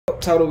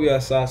Total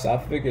BSI, so I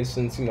figured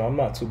since, you know, I'm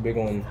not too big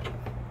on,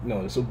 you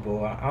know, the Super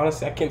Bowl.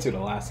 Honestly, I can't tell you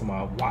the last time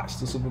I watched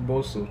the Super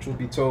Bowl, so truth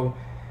be told,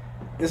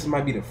 this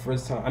might be the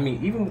first time. I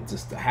mean, even with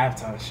just the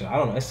halftime show, I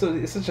don't know.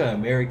 It's such an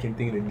American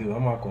thing to do.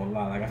 I'm not gonna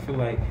lie. Like, I feel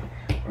like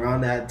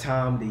around that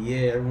time of the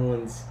year,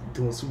 everyone's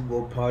doing Super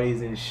Bowl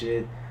parties and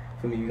shit.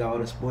 For me, you got all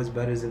the sports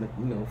bettors in the,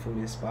 you know, for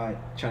me, spot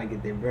trying to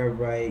get their bread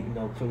right. You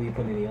know, for me,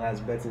 putting in their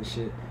last bets and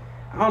shit.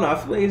 I don't know. I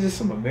feel like it's just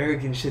some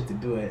American shit to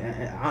do it.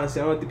 And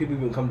honestly, I don't think people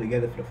even come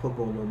together for the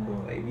football no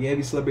more. Like, yeah,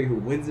 we celebrate who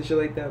wins and shit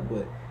like that,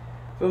 but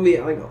for me,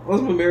 like, all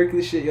some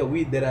American shit, yo,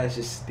 we dead ass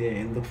just stay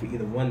and look for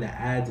either one that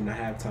adds in the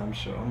halftime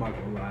show. I'm not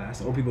gonna lie,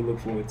 that's all people look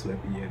forward to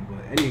every year.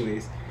 But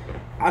anyways,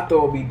 I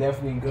thought it'd be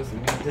definitely good for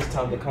me this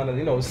time to kind of,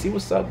 you know, see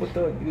what's up with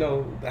the, you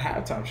know, the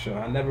halftime show.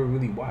 I never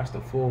really watched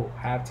a full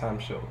halftime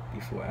show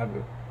before,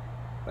 ever,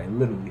 like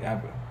literally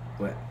ever.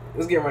 But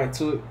let's get right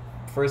to it.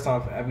 First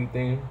time for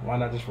everything. Why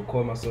not just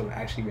record myself and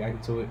actually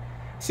react to it?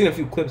 Seen a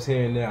few clips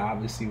here and there,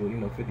 obviously, with, you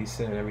know, 50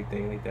 Cent and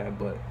everything like that,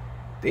 but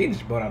they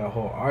just brought out a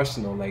whole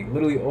arsenal. Like,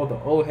 literally all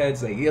the old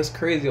heads. Like, yeah, it's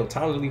crazy. Yo,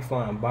 time's really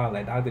flying by.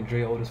 Like, Dr.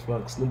 Dre old as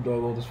fuck, Snoop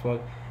Dogg old as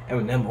fuck,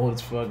 Eminem old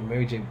as fuck,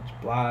 Mary J.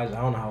 Blige, I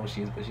don't know how old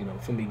she is, but, you know,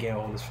 for me, getting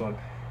old as fuck.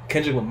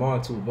 Kendrick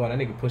Lamar, too, but that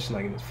nigga pushing,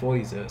 like, in his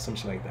 40s or some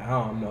shit like that.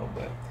 I don't know,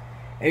 but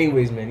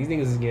anyways, man, these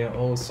niggas is getting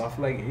old, so I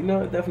feel like, you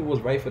know, it definitely was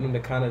right for them to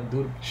kind of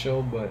do the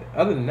show, but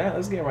other than that,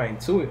 let's get right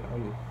into it. I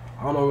mean,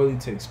 I don't know really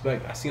to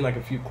expect. I seen, like,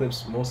 a few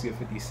clips, mostly of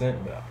 50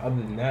 Cent, but other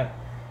than that,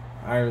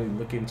 I don't really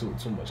look into it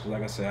too much because,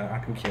 like I said, I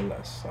can care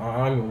less. I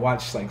don't even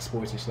watch, like,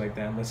 sports and shit like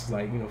that unless it's,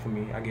 like, you know, for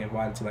me, I get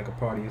invited to, like, a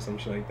party or some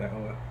shit like that.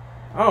 Or,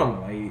 I don't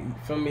know,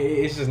 like, for me,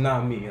 it's just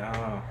not me.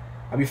 I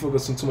be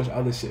focused on too much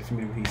other shit for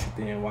me to really sit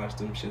there and watch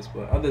them shits.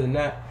 But other than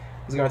that,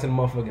 let's get on to the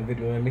motherfucking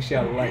video, man. Make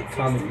sure y'all like,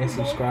 comment, and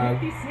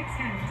subscribe.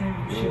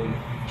 And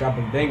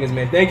dropping bangers,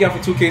 man. Thank y'all for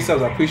 2K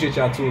subs. I appreciate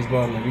y'all too as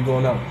well, man. We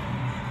going up.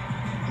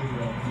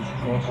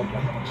 Going up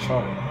like a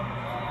chart.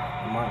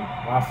 My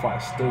Wi-Fi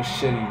is still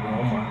shitty, bro.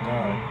 Oh my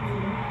god.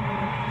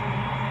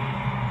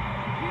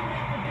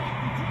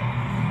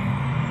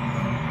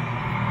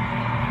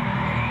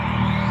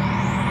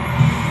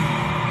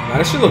 Now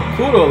this shit look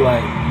cool though.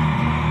 Like,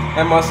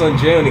 had my son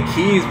Jay on the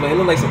keys, but it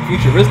look like some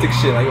futuristic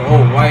shit, like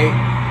all white.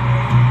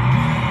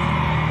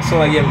 It sound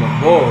like you having a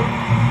ball.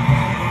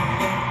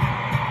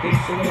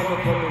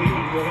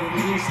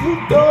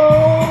 Snoop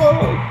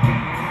Dogg.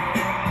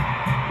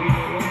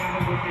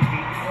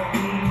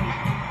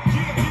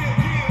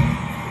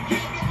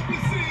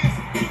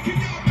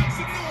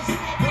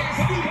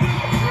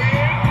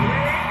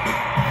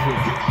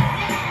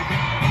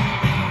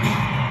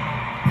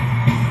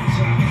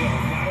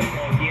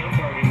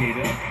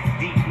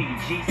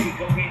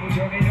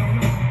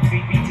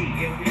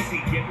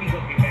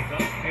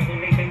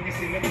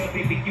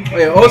 Oh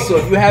yeah, also,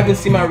 if you haven't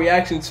seen my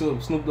reaction to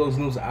Snoop Dogg's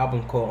new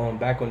album called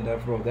Back on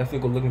Death Row,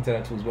 definitely go look into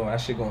that too as well.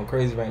 That shit going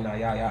crazy right now.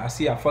 Yeah, I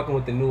see y'all fucking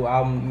with the new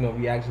album, you know,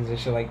 reactions and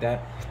shit like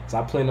that. So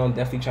I plan on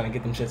definitely trying to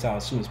get them shits out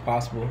as soon as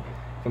possible.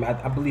 From I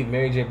believe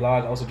Mary J.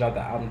 Blige also dropped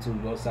the album too as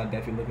well, so I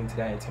definitely look into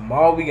that. And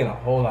tomorrow we get a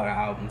whole lot of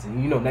albums,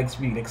 and you know, next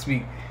week,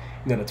 you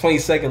know, the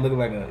 22nd looking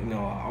like a, you know,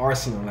 an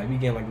arsenal. Like we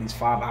getting like these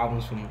 5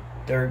 albums from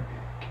Dirk,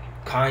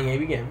 Kanye,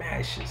 we getting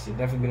mad shit, so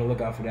definitely gonna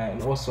look out for that.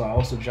 And also, I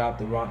also dropped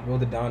the Road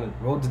to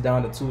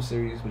Down the 2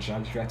 series, which I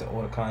just dropped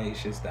all the Kanye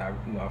shits that,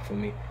 you know, for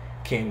me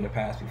came in the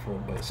past before.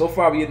 But so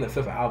far, we getting the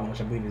 5th album,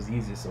 which I believe is the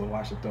easiest. So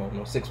watch the throne,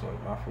 no 6th one,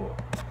 my fault.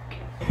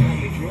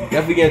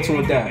 Definitely get into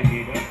with that.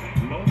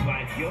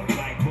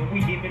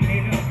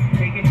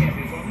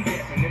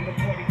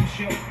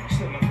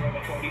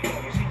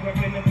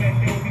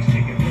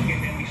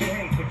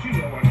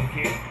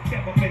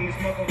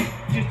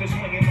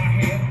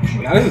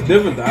 Now this is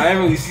different though. I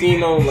haven't really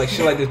seen no like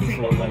shit like this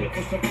before. Like,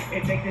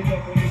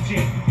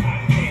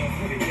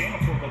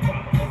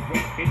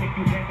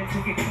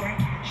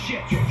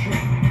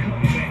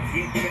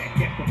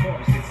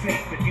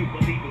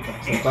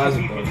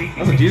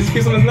 that's a Jesus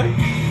kiss on his neck.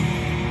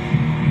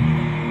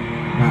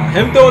 Nah,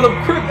 him throwing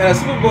up crip at a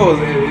Super Bowl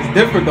is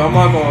different though. I'm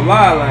not gonna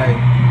lie. Like,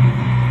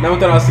 never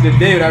thought I'd see the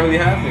day that really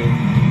happened.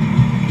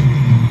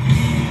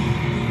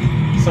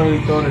 Somebody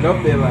throwing it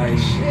up there like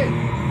shit.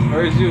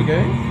 Where's you,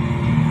 gang?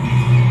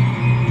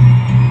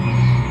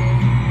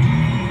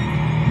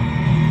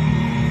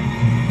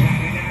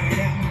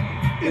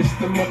 It's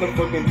the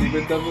motherfucking D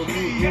double D.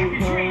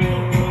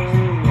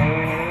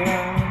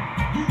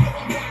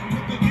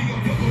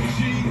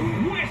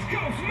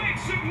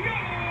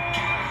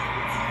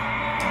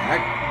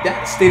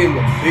 That stadium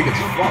looks big as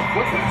fuck.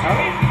 What the hell?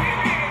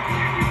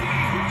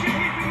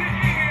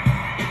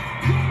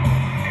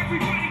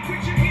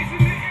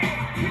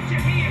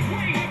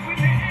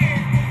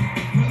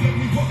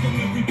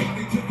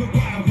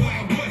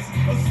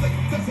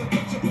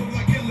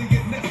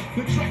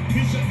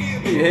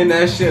 You hitting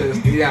that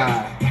shit?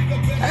 Yeah.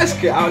 That's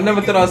good. I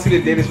never thought I'd see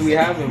the day this really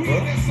happened, bro.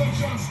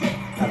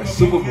 At a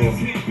Super Bowl.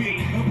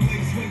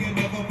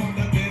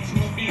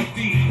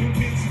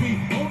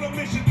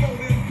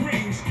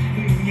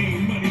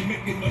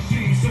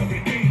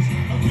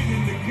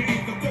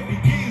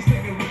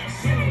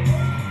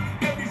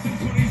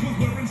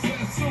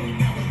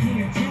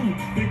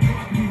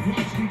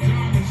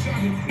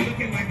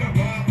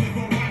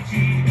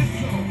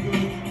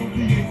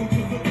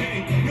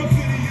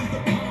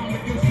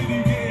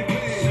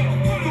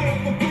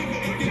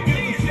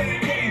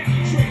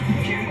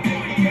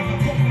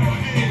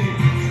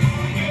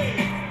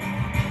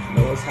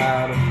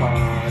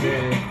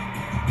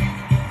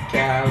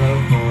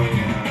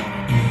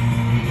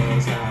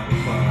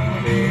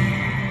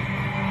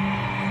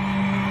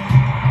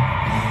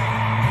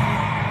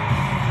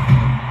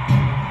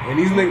 And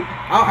these niggas,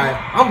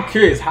 I'm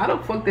curious, how the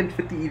fuck did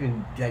 50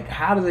 even, like,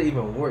 how does it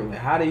even work? Like,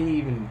 how did he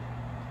even,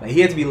 like, he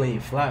had to be laying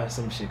flat or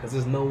some shit, because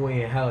there's no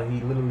way in hell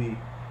he literally,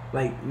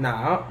 like,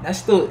 nah, it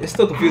still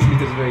confuses me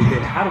to this very day.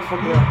 How the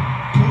fuck did I?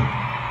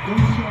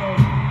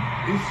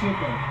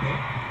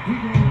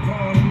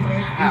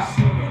 How?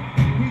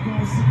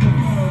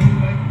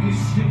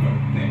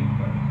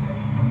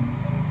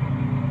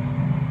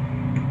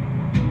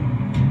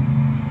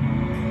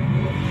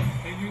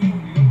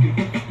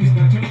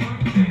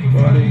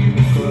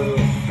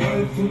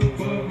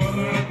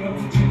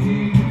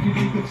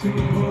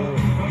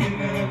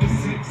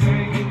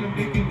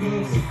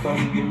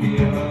 Come give me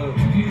a hug.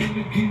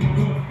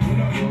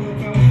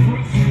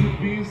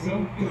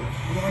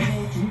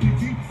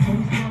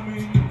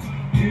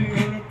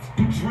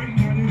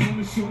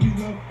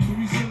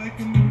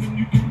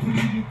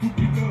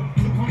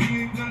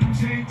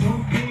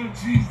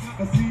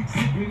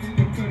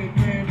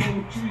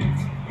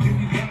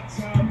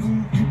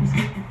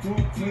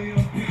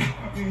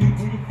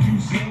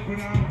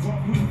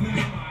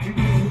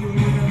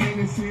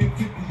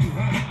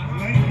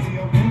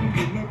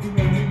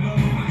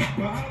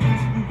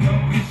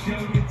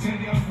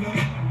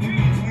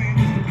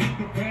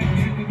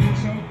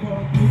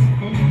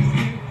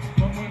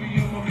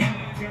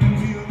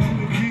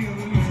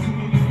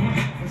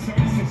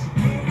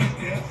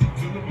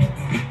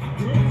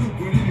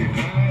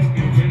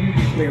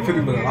 Nigga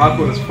 50 been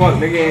awkward as fuck.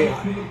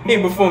 Nigga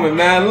ain't performing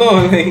mad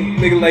long.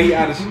 Nigga like he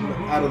out of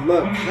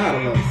luck. Not out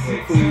of luck.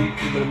 Like,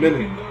 it's been a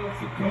minute.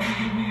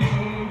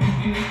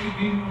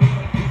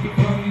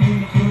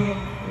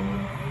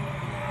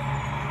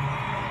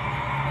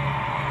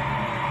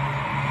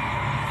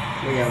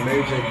 Nigga got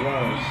Mary J.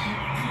 Blige.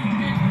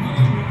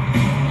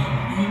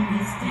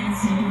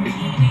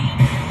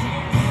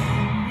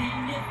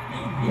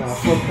 Nah,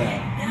 fuck that.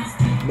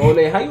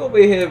 Monet, how you over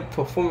here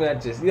performing that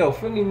just, yo,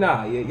 for me,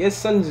 nah, your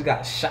son just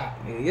got shot,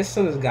 nigga. Your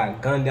son just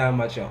got gunned down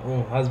by your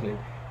own husband.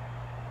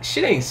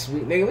 Shit ain't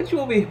sweet, nigga. What you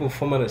over here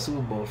performing at the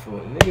Super Bowl for?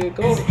 Nigga,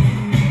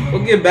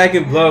 go get back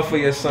in blood for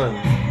your son.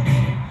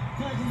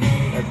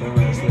 That's the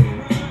last nigga.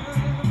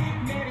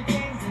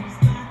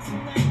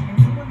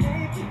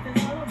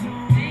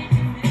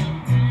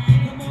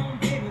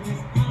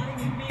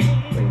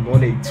 Like,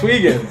 Monet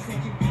tweaking.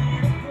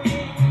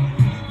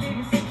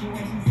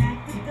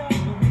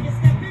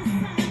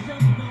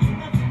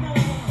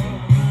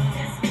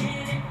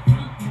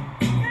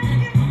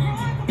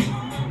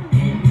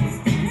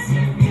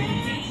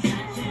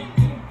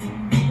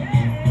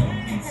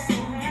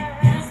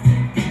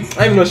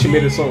 I didn't even know she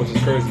made this song, which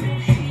is crazy.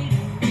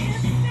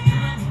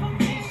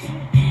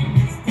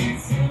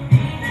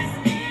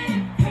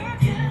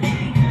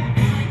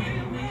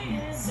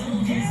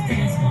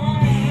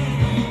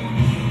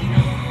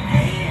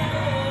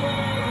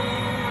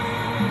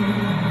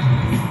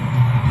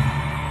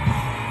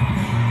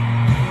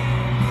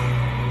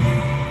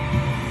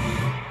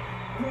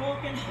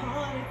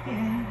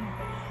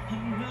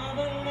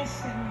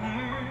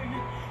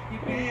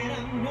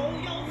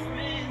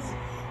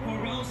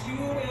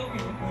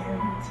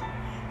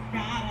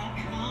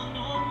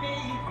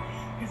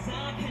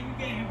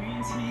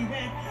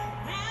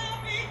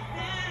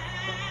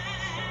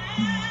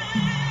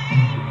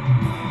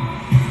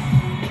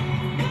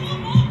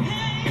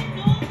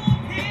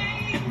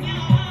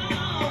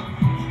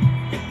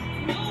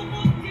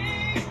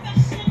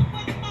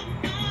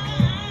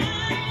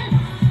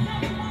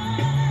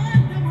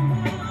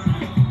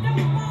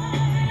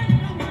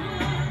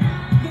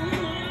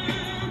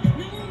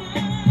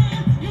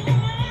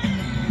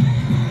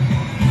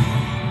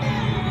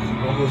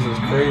 This is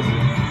crazy.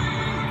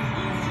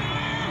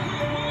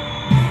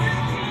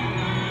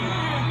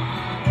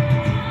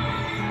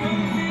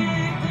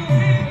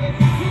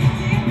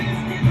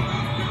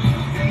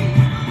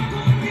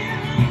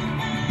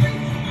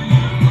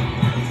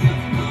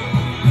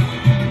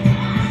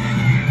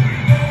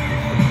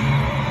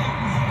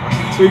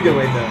 She's tweaking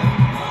like that.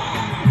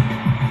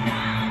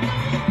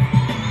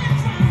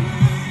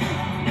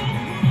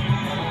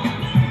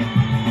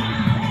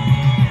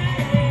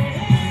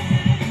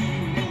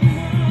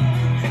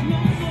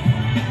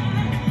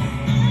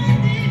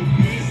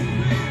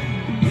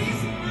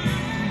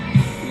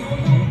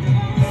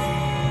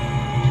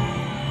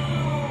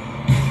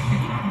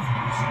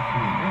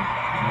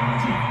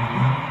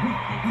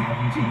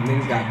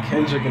 Niggas got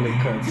Kendrick in the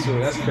cut too.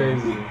 That's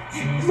crazy.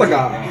 It's like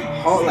a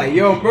whole, like,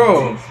 yo,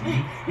 bro.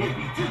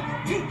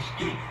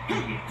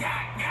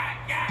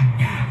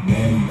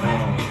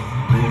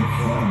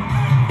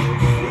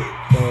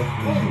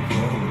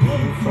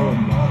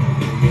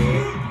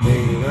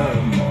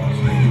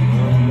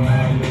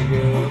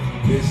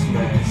 This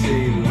man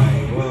see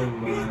like one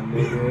my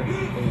nigga.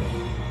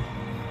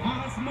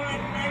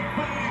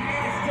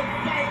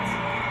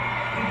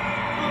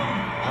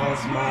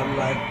 All's my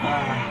life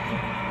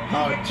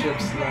hard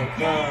trips like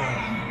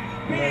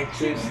night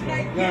trips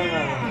like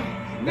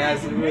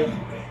Nazareth.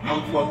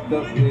 I'm fucked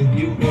up and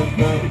you fucked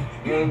up.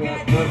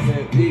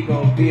 We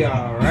gon' be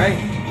alright.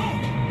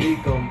 We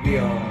gon' be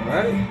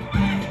alright.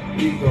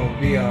 We gon'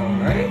 be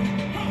alright.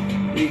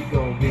 We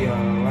gon' be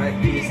alright.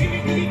 We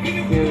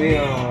be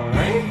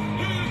alright.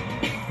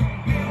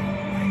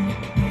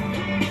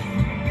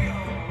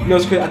 You know,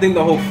 it's crazy. I think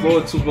the whole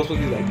floor too was supposed to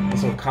be like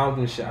some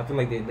Compton shit. I feel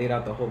like they laid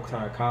out the whole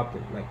entire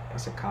Compton, like I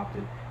said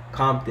Compton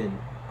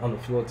on the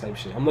floor type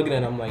shit. I'm looking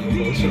at it, I'm like, yo,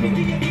 this shit look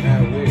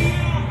mad weird.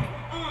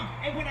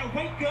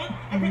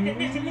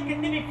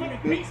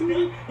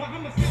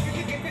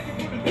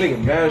 That nigga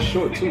mad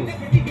short too.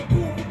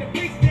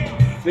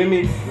 Feel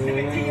me?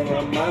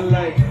 My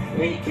life.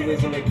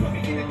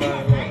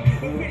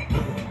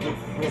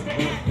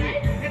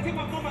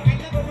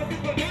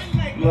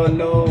 Lord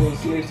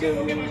knows. Tell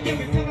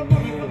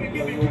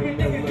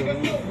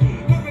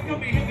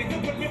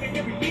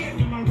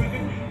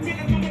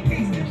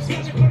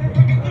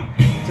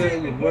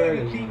the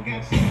words.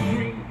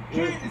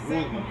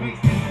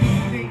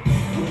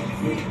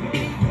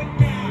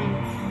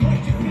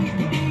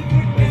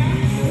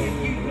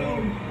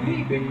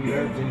 We've been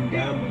nerving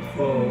down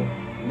before,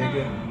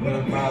 nigga. When the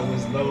vibe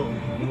was low,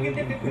 we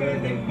the girl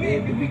like,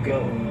 baby, we go.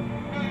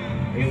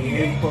 And we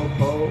in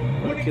Popo,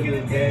 one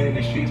killer's dead in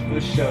the streets for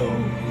show.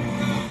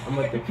 I'm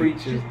like the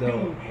preachers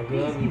though.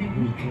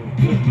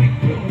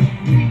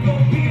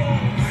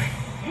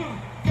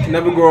 Can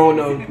never grow on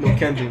no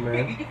Kendrick,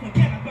 man.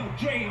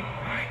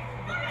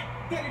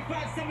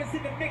 35 summers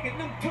in the making,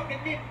 I'm talking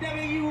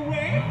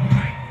NWA.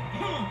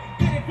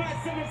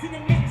 35 summers in the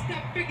making,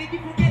 stop thinking you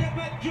forget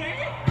about Dre.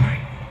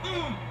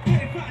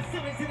 35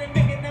 summers in the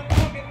making, I'm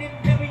talking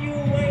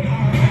NWA.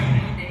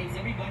 Nowadays,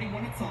 everybody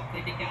wanna talk,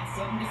 they got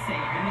something to say.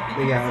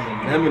 They got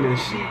Eminem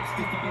shit.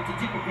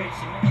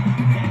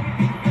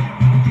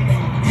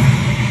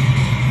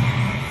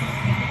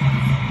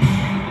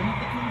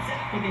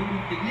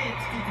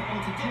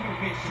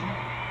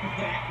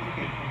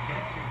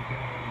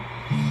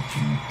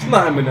 It's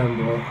not Eminem,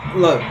 bro.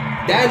 Look,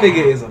 that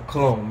nigga is a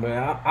clone,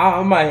 man.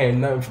 I'm not hearing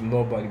nothing from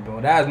nobody,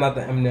 bro. That is not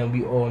the Eminem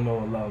we all know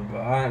and love,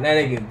 bro. That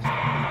nigga,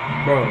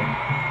 bro.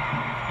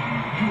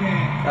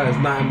 That is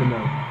not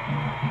Eminem.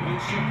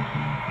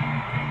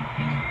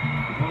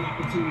 One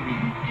opportunity.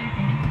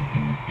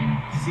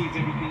 Seize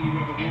everything you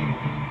ever wanted.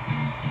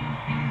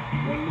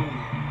 One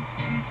moment.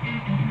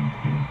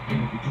 Did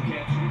you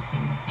capture it?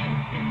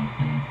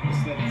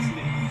 Let's let it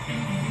slip.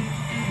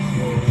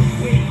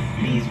 Wait,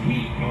 these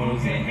weak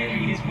arms and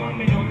heavy, his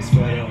vomit on his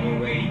sweater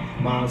already.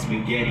 Mom's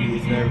spaghetti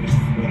is nervous,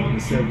 but on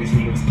the surface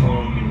he looks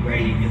calm and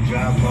ready to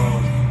drop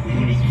bombs.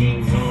 When he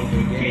kings on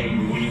brigade,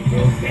 when he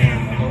broke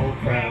down, the whole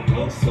crowd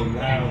goes so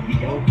loud.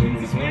 He opens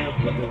his mouth,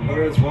 but the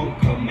words won't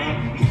come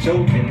out. He's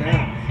choking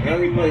out,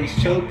 everybody's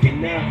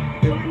choking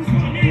out.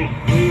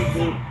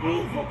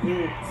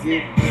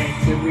 Get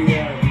back to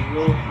reality,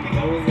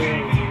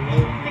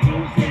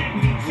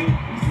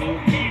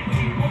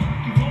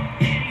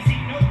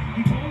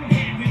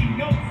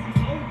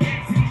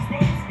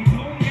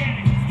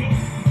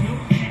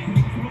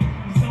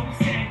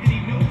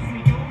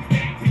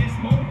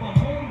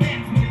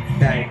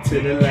 back to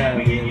the lab.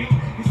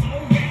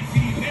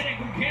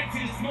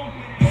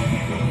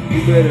 You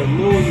better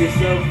move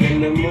yourself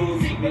in the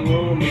mood you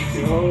won't miss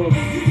your home.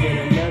 You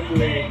better never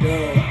let it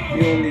go.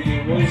 You only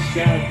get one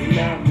shot, do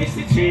not miss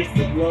a chance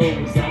to blow.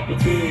 This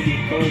opportunity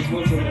comes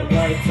once in a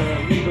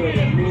lifetime. You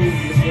better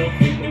move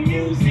yourself in the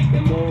music,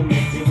 the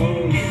moment you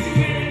hold. You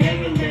better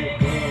never let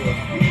go.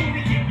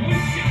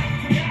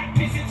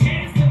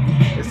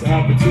 This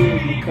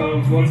opportunity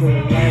comes once in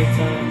a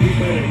lifetime. You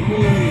better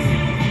move.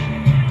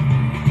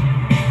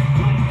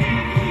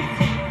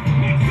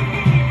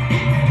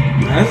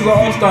 This is an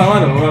all-star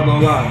lineup, I'm not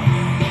gonna lie.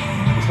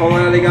 This whole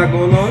lineup they got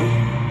going on.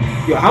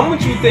 Yo, how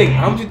much you think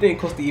it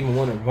costs to even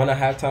want to run a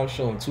halftime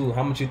show? And two,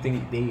 how much you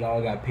think they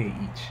all got paid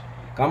each?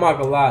 I'm not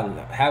gonna lie,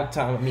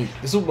 halftime, I mean,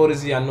 the Super Bowl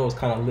this year I know is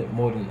kind of lit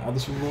more than other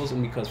Super Bowls,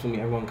 and because for me,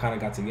 everyone kind of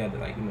got together.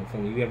 Like, you know, for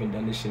me, we haven't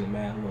done this shit in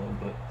mad long,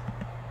 but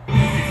for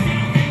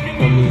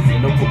me,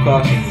 no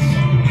precautions.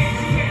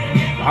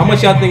 How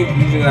much y'all think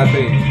these niggas got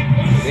paid?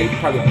 They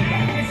probably like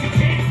that.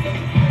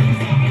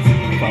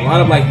 If I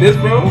line up like this,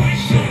 bro,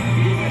 shit.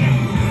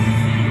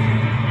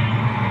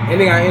 And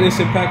they got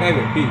innocent pack, I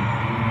even peep.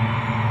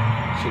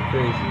 Shit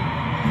crazy.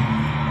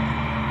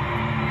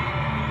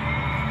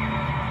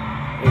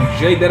 And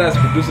Jay Deadass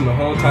producing the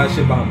whole entire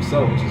shit by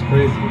himself, which is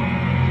crazy.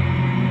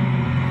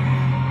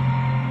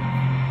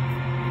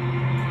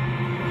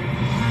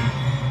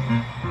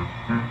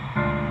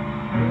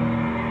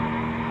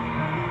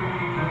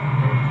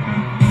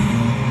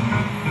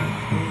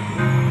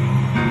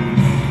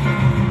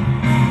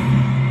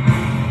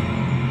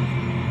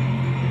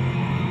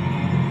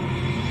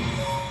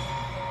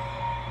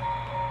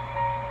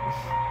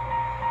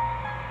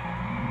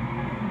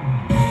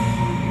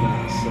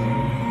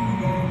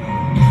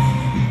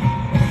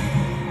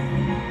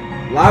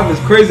 Live is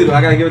crazy though.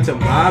 I gotta give it to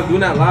him. Live,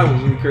 doing that live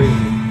is really crazy.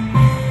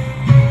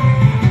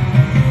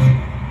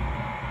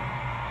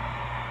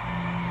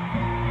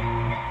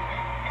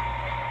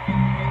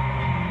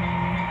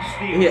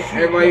 Yeah,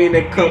 everybody in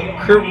that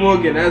crib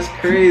walking. That's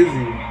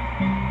crazy.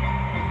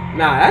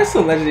 Nah, that's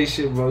some legendary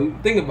shit, bro.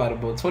 Think about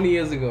it, bro. 20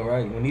 years ago,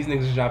 right? When these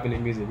niggas was dropping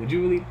their music, would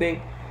you really think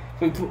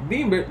from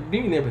being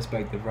their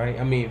perspective, right?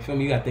 I mean, feel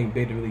me, you gotta think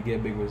big to really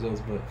get big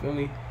results, but feel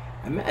me,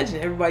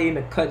 imagine everybody in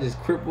the cut just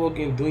crip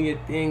walking, doing your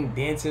thing,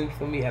 dancing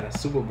for me at a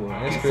Super Bowl.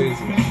 That's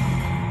crazy.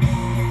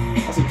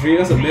 That's a dream.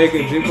 That's a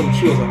American dream come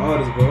true as an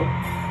artist, bro.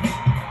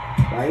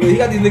 Like, you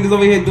got these niggas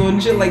over here doing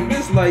shit like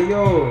this, like,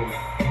 yo,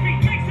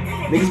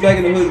 niggas back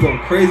in the hood is going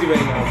crazy right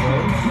now,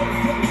 bro.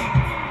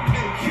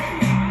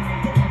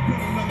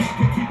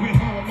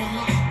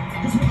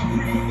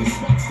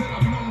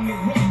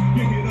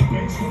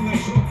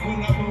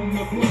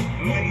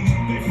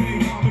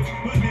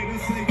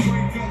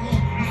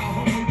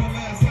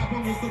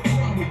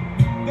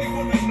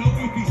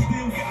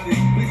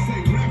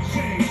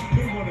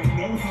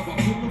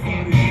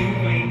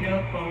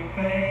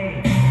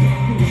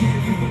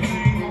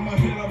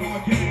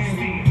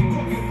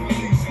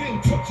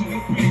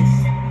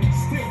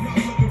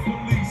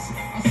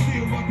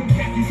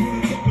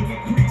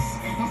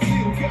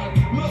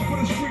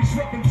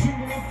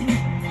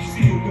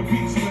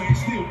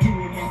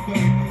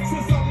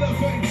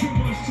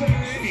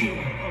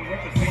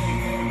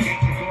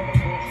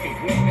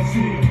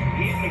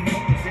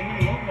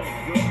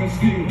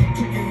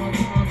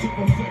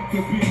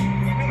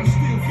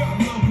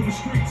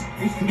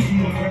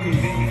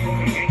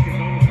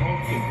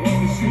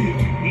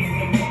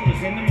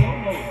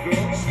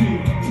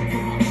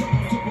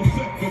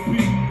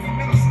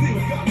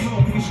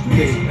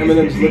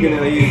 Eminem's looking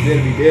at he's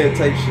dead to be dead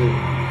type shit.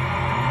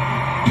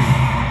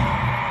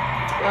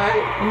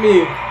 Alright, I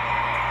mean,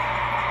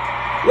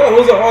 yo, it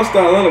was an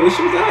all-star lineup, but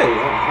she was alright.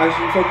 I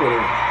actually fuck with her.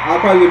 I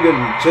probably would have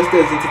been just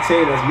as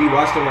entertained as me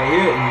watching right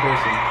here in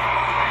person.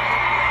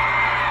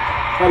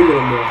 Probably a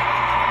little more.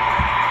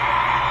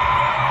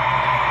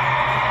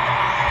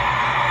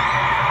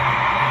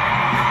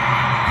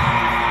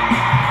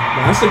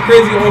 Now, that's a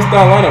crazy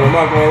all-star lineup, I'm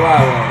not gonna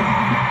lie. Like,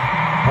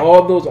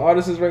 all those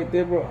artists right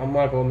there, bro, I'm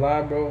not gonna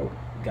lie, bro.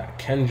 You got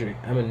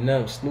Kendrick,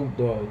 Eminem, Snoop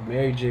Dogg,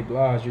 Mary J.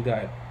 Blige. You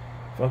got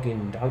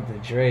fucking Dr.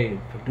 Dre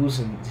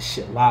producing this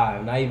shit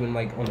live. Not even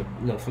like on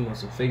the film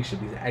some fake shit.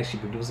 He's actually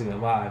producing it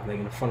live, like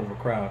in the front of a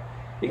crowd.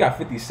 You got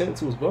 50 Cent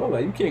too as well.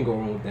 Like, you can't go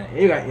wrong with that. And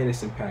you got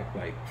Innocent Pack,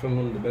 like from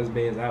one of the best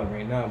bands out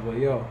right now. But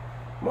yo,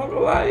 I'm not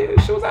gonna lie, it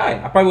was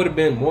alright. I probably would have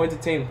been more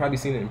entertained, probably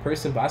seen it in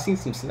person. But I seen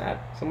some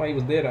snap. Somebody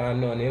was there that I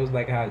know, and it was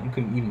like how you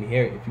couldn't even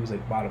hear it if he was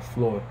like by the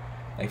floor.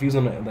 Like, if he was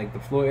on the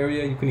floor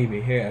area, you couldn't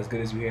even hear it as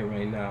good as you hear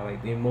right now.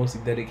 Like, they're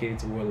mostly dedicated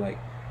to where like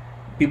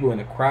people in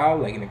the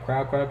crowd, like in the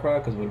crowd,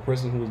 because with the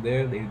person who was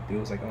there, they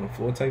was like on the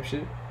floor type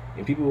shit,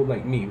 and people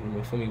like me,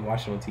 for me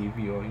watching on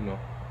TV or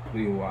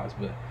video wise.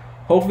 But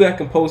hopefully I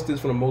can post this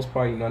for the most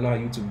part. I know how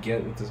YouTube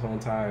get with this whole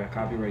entire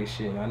copyright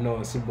shit. And I know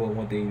it's Super Bowl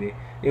one thing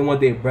they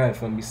want their bread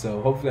from me,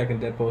 so hopefully I can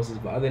dead post this.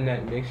 But other than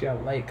that, make sure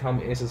y'all like,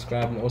 comment, and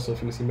subscribe, and also if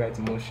you can see me back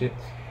to more shit.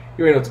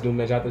 You already know what to do,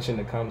 man. Drop that shit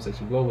in the comment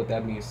section below. With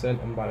that being said,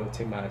 I'm about to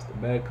take my ass to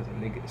bed because the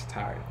nigga is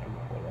tired. I'm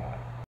not gonna lie.